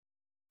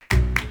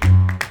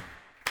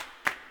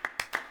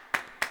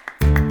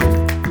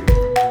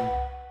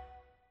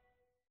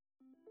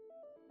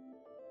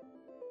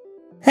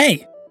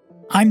Hey,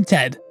 I'm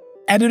Ted,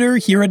 editor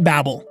here at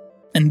Babbel,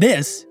 and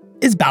this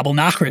is Babbel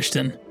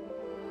Nachrichten.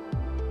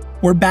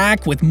 We're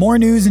back with more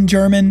news in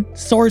German,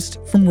 sourced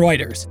from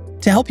Reuters,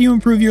 to help you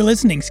improve your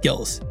listening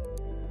skills.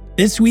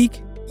 This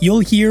week,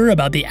 you'll hear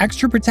about the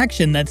extra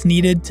protection that's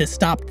needed to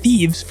stop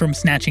thieves from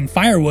snatching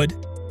firewood,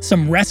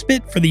 some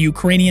respite for the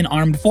Ukrainian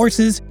armed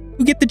forces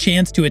who get the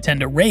chance to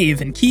attend a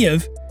rave in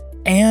Kiev,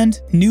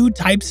 and new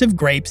types of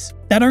grapes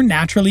that are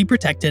naturally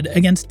protected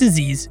against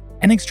disease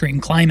and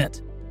extreme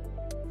climate.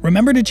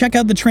 Remember to check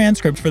out the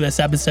transcript for this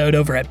episode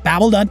over at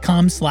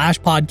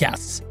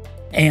babbel.com/podcasts.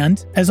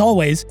 And, as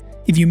always,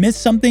 if you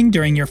missed something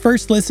during your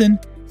first listen,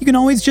 you can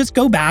always just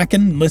go back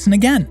and listen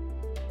again.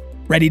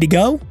 Ready to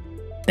go?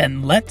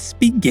 Then let's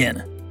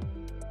begin.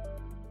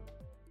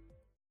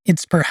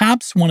 It's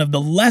perhaps one of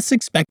the less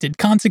expected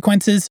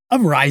consequences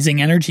of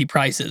rising energy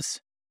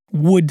prices: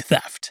 wood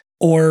theft,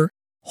 or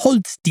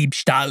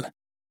Holzdiebstahl.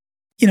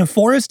 In a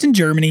forest in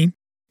Germany,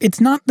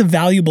 it's not the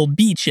valuable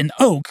beech and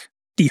oak,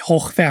 die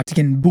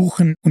hochwertigen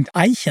Buchen und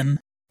Eichen,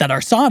 that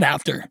are sought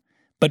after,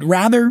 but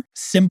rather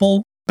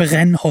simple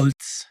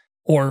Brennholz,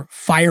 or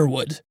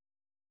firewood.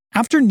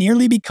 After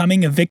nearly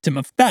becoming a victim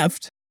of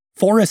theft,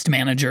 forest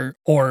manager,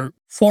 or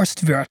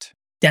Forstwirt,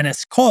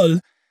 Dennis Koll,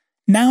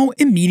 now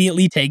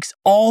immediately takes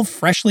all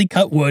freshly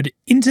cut wood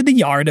into the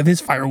yard of his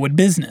firewood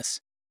business.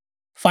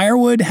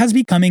 Firewood has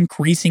become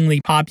increasingly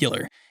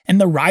popular, and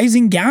the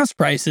rising gas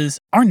prices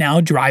are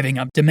now driving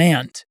up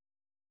demand.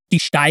 Die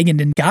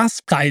steigenden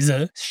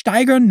Gaspreise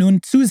steigern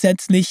nun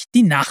zusätzlich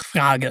die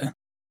Nachfrage.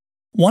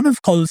 One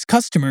of Koll's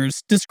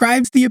customers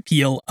describes the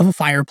appeal of a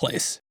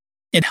fireplace.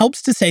 It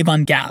helps to save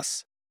on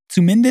gas,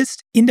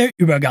 zumindest in der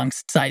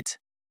Übergangszeit,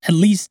 at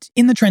least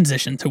in the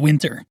transition to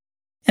winter.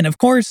 And of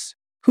course,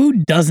 who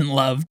doesn't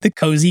love the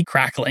cozy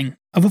crackling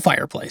of a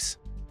fireplace?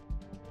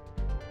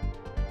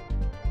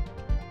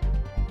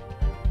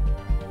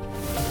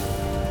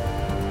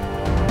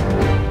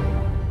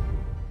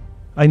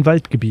 Ein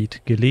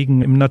Waldgebiet,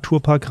 gelegen im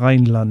Naturpark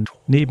Rheinland.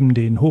 Neben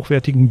den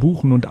hochwertigen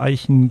Buchen und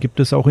Eichen gibt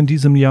es auch in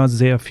diesem Jahr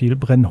sehr viel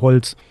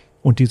Brennholz.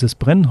 Und dieses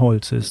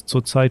Brennholz ist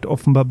zurzeit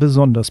offenbar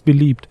besonders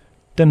beliebt,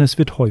 denn es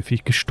wird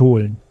häufig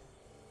gestohlen.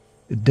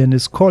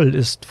 Dennis Koll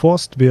ist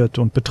Forstwirt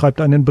und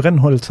betreibt einen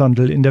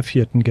Brennholzhandel in der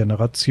 4.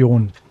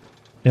 Generation.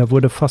 Er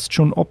wurde fast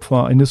schon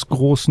Opfer eines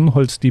großen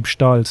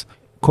Holzdiebstahls.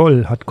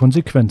 Koll hat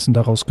Konsequenzen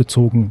daraus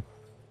gezogen.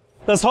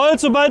 Das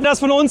Holz, sobald das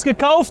von uns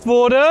gekauft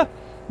wurde,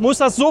 muss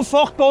das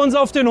sofort bei uns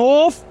auf den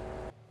Hof.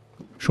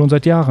 Schon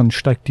seit Jahren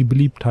steigt die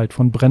Beliebtheit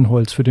von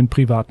Brennholz für den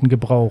privaten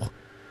Gebrauch.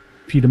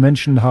 Viele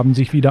Menschen haben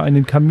sich wieder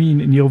einen Kamin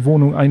in ihre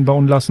Wohnung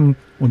einbauen lassen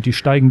und die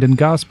steigenden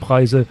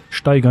Gaspreise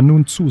steigern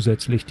nun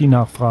zusätzlich die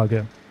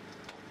Nachfrage.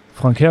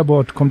 Frank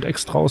Herbert kommt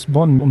extra aus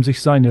Bonn, um sich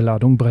seine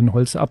Ladung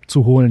Brennholz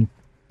abzuholen.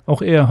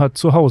 Auch er hat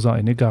zu Hause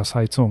eine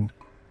Gasheizung.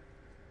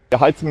 Wir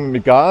heizen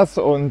mit Gas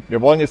und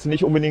wir wollen jetzt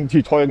nicht unbedingt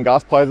die teuren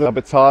Gaspreise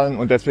bezahlen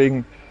und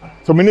deswegen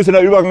zumindest in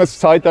der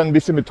Übergangszeit dann ein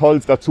bisschen mit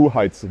Holz dazu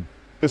heizen.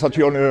 Das ist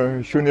natürlich auch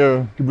eine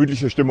schöne,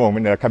 gemütliche Stimmung,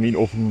 wenn der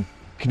Kaminofen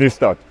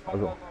knistert.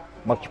 Also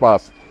macht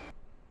Spaß.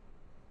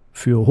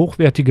 Für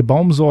hochwertige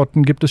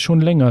Baumsorten gibt es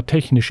schon länger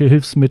technische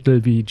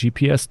Hilfsmittel wie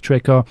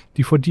GPS-Tracker,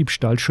 die vor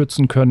Diebstahl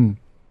schützen können.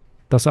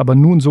 Dass aber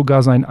nun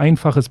sogar sein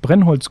einfaches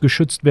Brennholz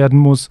geschützt werden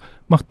muss,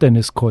 macht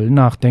Dennis Koll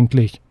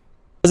nachdenklich.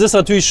 Es ist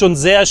natürlich schon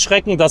sehr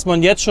erschreckend, dass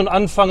man jetzt schon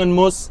anfangen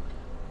muss,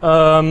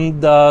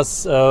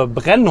 das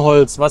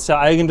Brennholz, was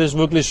ja eigentlich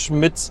wirklich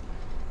mit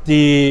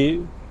die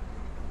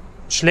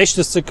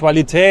schlechteste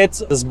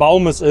Qualität des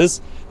Baumes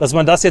ist, dass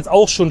man das jetzt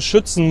auch schon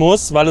schützen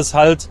muss, weil es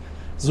halt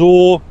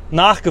so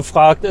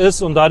nachgefragt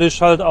ist und dadurch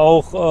halt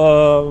auch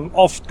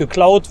oft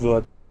geklaut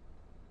wird.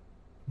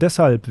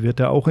 Deshalb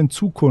wird er auch in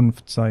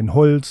Zukunft sein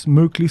Holz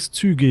möglichst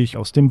zügig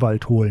aus dem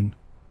Wald holen.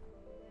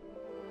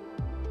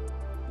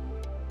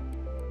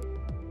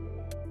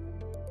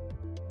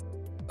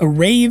 A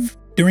rave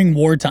during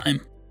wartime.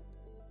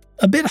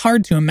 A bit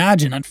hard to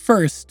imagine at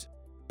first,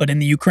 but in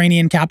the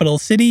Ukrainian capital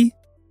city,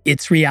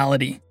 it's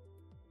reality.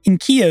 In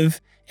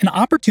Kiev, an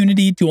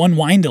opportunity to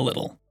unwind a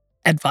little,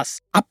 etwas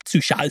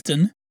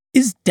abzuschalten,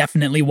 is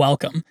definitely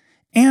welcome,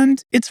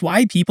 and it's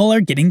why people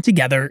are getting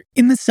together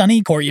in the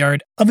sunny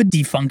courtyard of a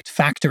defunct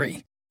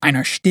factory,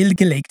 einer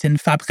stillgelegten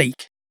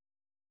Fabrik.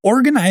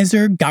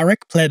 Organizer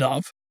Garek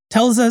Pledov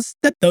tells us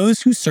that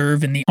those who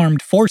serve in the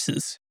armed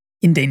forces,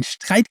 in den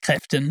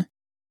Streitkräften,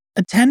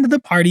 attend the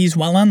parties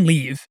while on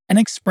leave and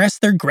express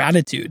their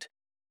gratitude,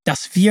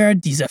 dass wir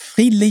diese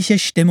friedliche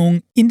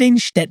Stimmung in den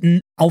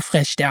Städten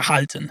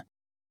aufrechterhalten,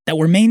 that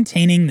we're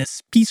maintaining this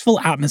peaceful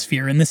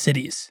atmosphere in the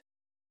cities.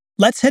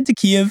 Let's head to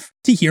Kiev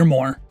to hear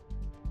more.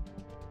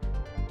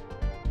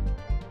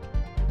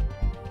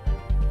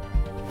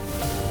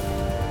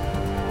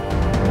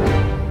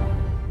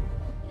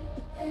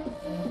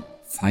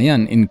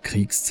 Feiern in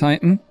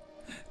Kriegszeiten?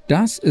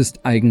 Das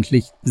ist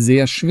eigentlich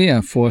sehr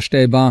schwer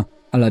vorstellbar,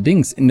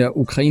 allerdings in der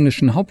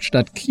ukrainischen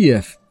Hauptstadt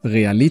Kiew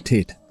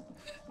Realität.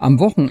 Am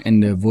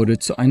Wochenende wurde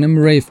zu einem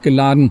Rave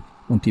geladen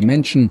und die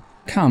Menschen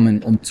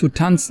kamen, um zu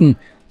tanzen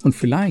und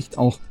vielleicht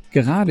auch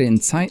gerade in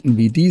Zeiten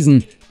wie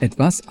diesen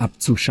etwas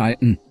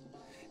abzuschalten.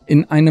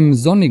 In einem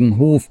sonnigen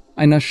Hof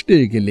einer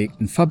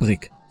stillgelegten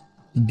Fabrik.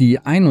 Die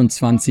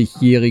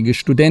 21-jährige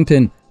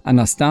Studentin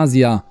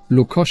Anastasia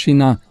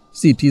Lukoschina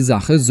sieht die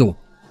Sache so.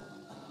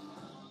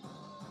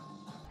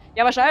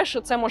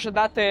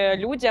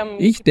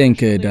 Ich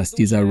denke, dass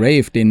dieser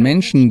Rave den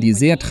Menschen, die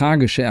sehr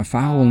tragische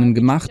Erfahrungen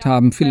gemacht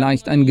haben,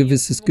 vielleicht ein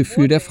gewisses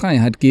Gefühl der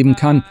Freiheit geben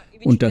kann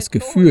und das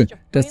Gefühl,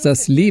 dass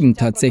das Leben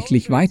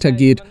tatsächlich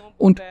weitergeht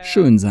und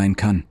schön sein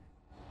kann.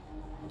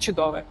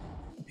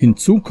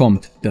 Hinzu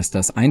kommt, dass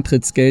das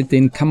Eintrittsgeld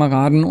den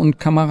Kameraden und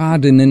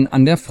Kameradinnen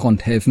an der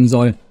Front helfen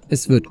soll.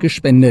 Es wird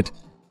gespendet.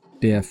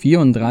 Der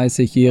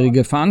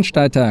 34-jährige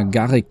Veranstalter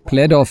Garrik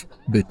Pledov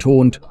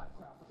betont: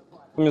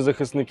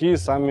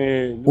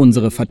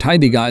 Unsere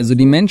Verteidiger, also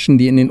die Menschen,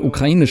 die in den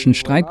ukrainischen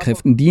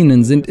Streitkräften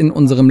dienen, sind in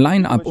unserem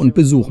Line-up und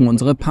besuchen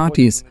unsere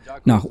Partys.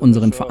 Nach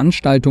unseren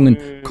Veranstaltungen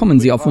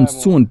kommen sie auf uns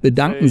zu und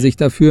bedanken sich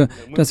dafür,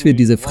 dass wir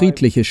diese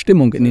friedliche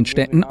Stimmung in den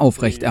Städten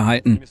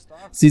aufrechterhalten.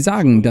 Sie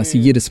sagen, dass sie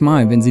jedes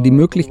Mal, wenn sie die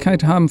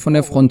Möglichkeit haben, von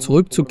der Front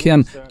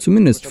zurückzukehren,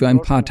 zumindest für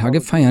ein paar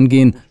Tage feiern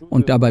gehen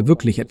und dabei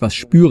wirklich etwas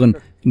spüren.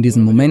 In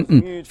diesen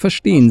Momenten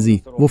verstehen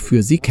sie,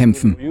 wofür sie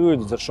kämpfen.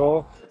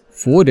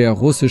 Vor der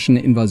russischen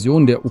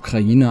Invasion der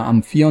Ukraine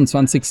am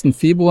 24.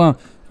 Februar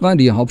war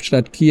die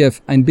Hauptstadt Kiew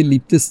ein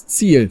beliebtes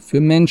Ziel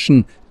für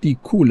Menschen, die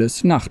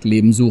cooles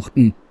Nachtleben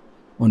suchten.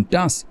 Und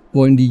das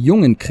wollen die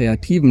jungen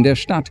Kreativen der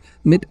Stadt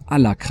mit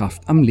aller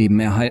Kraft am Leben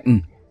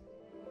erhalten.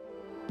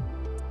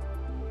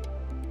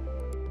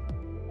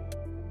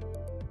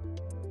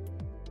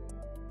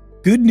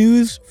 Good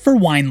news for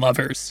wine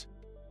lovers.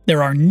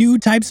 There are new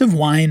types of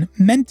wine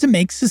meant to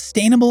make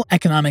sustainable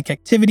economic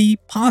activity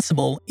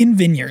possible in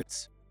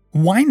vineyards.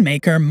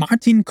 Winemaker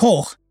Martin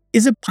Koch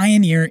is a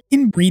pioneer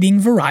in breeding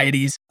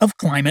varieties of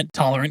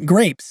climate-tolerant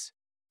grapes,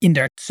 in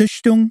der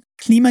Züchtung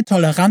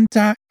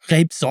klimatoleranter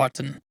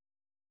Rebsorten.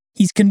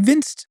 He's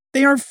convinced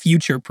they are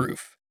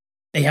future-proof.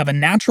 They have a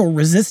natural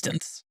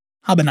resistance,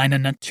 haben eine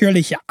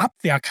natürliche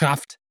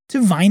Abwehrkraft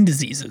to vine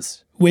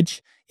diseases,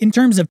 which, in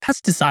terms of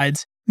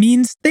pesticides,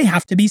 means they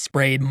have to be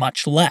sprayed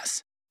much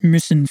less,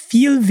 müssen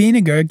viel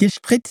weniger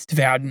gespritzt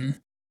werden.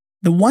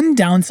 The one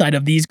downside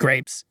of these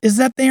grapes is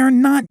that they are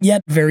not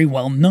yet very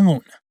well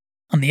known.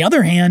 On the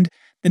other hand,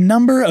 the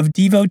number of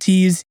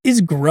devotees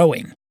is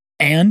growing,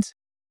 and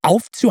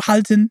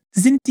aufzuhalten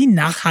sind die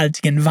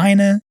nachhaltigen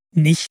Weine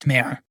nicht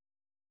mehr.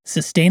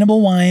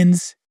 Sustainable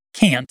wines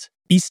can't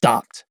be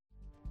stopped.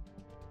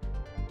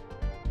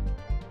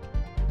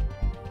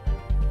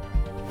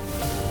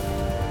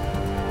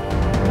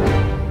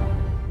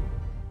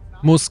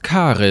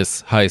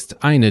 Muscaris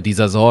heißt eine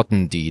dieser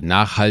Sorten, die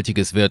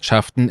nachhaltiges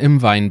Wirtschaften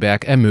im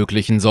Weinberg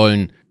ermöglichen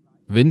sollen.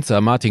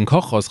 Winzer Martin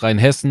Koch aus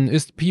Rheinhessen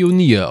ist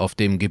Pionier auf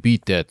dem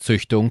Gebiet der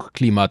Züchtung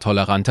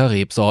klimatoleranter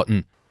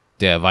Rebsorten.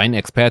 Der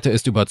Weinexperte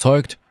ist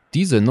überzeugt,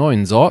 diese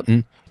neuen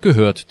Sorten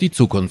gehört die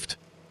Zukunft.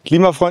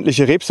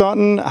 Klimafreundliche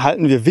Rebsorten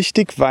halten wir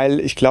wichtig,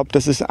 weil ich glaube,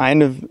 das ist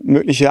eine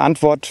mögliche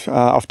Antwort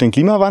auf den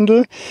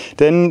Klimawandel.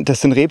 Denn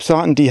das sind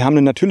Rebsorten, die haben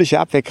eine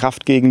natürliche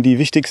Abwehrkraft gegen die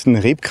wichtigsten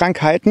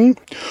Rebkrankheiten.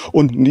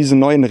 Und diese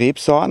neuen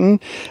Rebsorten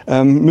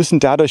müssen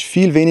dadurch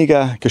viel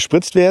weniger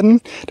gespritzt werden.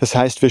 Das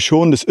heißt, wir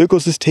schonen das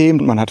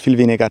Ökosystem, man hat viel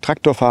weniger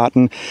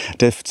Traktorfahrten,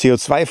 der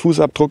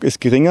CO2-Fußabdruck ist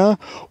geringer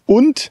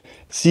und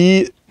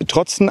sie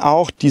trotzen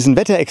auch diesen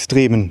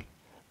Wetterextremen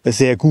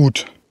sehr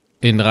gut.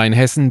 In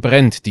Rheinhessen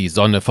brennt die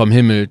Sonne vom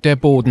Himmel, der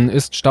Boden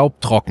ist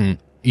staubtrocken.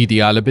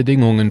 Ideale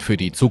Bedingungen für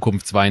die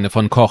Zukunftsweine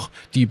von Koch,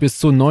 die bis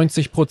zu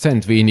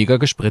 90% weniger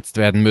gespritzt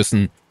werden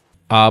müssen.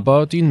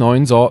 Aber die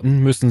neuen Sorten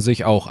müssen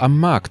sich auch am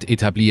Markt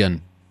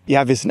etablieren.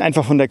 Ja, wir sind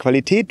einfach von der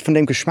Qualität, von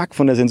dem Geschmack,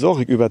 von der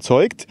Sensorik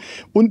überzeugt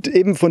und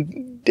eben von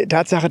der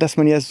Tatsache, dass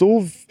man ja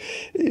so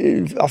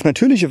auf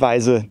natürliche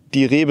Weise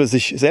die Rebe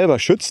sich selber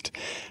schützt.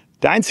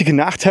 Der einzige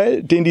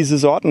Nachteil, den diese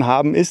Sorten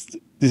haben, ist,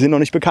 sie sind noch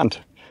nicht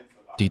bekannt.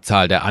 Die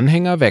Zahl der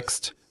Anhänger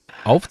wächst.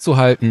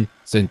 Aufzuhalten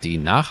sind die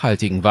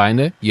nachhaltigen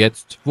Weine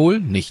jetzt wohl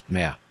nicht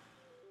mehr.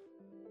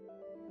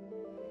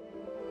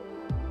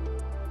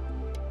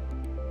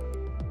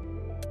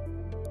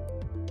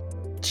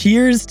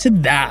 Cheers to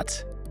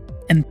that.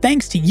 And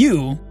thanks to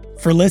you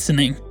for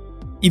listening.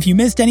 If you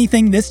missed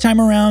anything this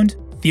time around,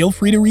 feel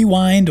free to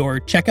rewind or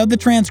check out the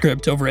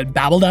transcript over at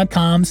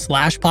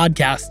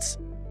babbel.com/podcasts.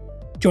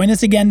 Join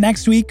us again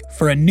next week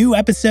for a new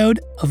episode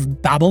of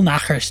Babbel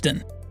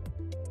Nachrichten.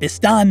 Bis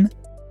dann!